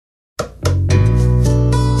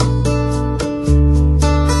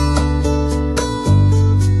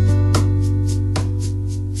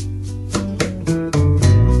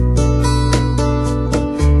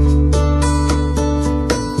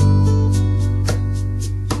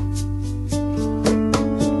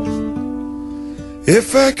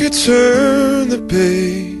If I could turn the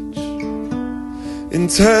page in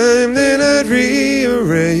time, then I'd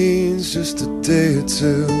rearrange just a day or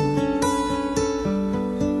two.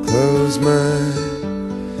 Close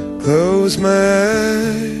my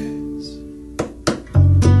eyes,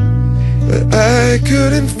 but I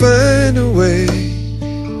couldn't find a way,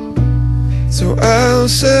 so I'll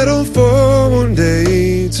settle for one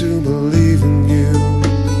day to believe in you.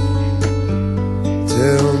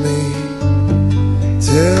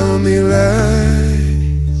 Tell me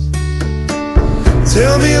lies,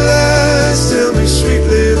 tell me lies, tell me sweet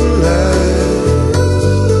little lies.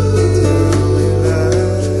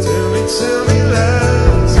 Tell me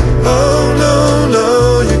lies. Oh no, no,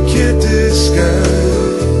 you can't disguise.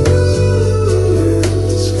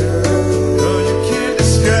 No, you can't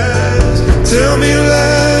disguise. Tell me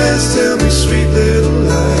lies, tell me sweet little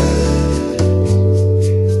lies.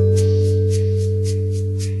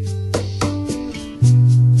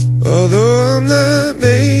 Although I'm not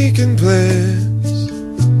making plans,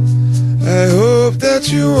 I hope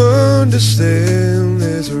that you understand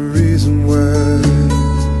there's a reason why.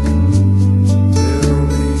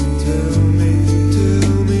 Tell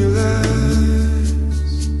me lies.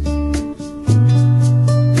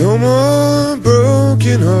 No more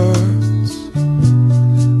broken hearts,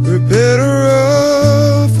 we're better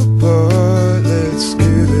off apart, let's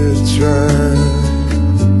give it a try.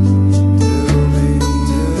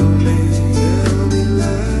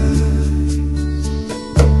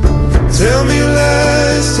 Tell me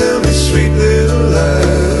lies, tell me sweet little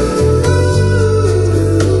lies.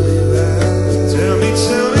 Tell me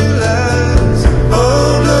lies.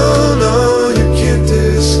 Oh no, no, you can't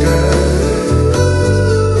disguise.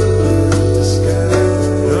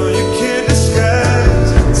 No, you can't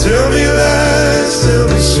disguise. Tell me lies, tell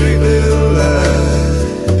me sweet little lies.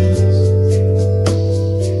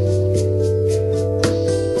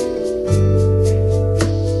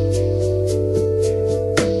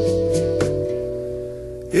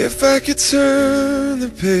 If I could turn the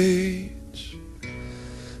page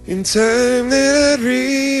in time, then I'd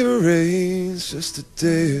rearrange just a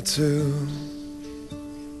day or two.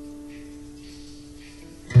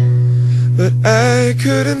 But I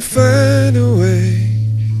couldn't find a way,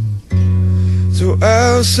 so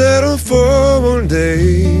I'll settle for one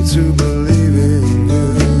day to believe in you.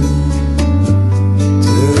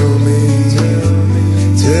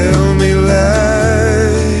 Tell me lies.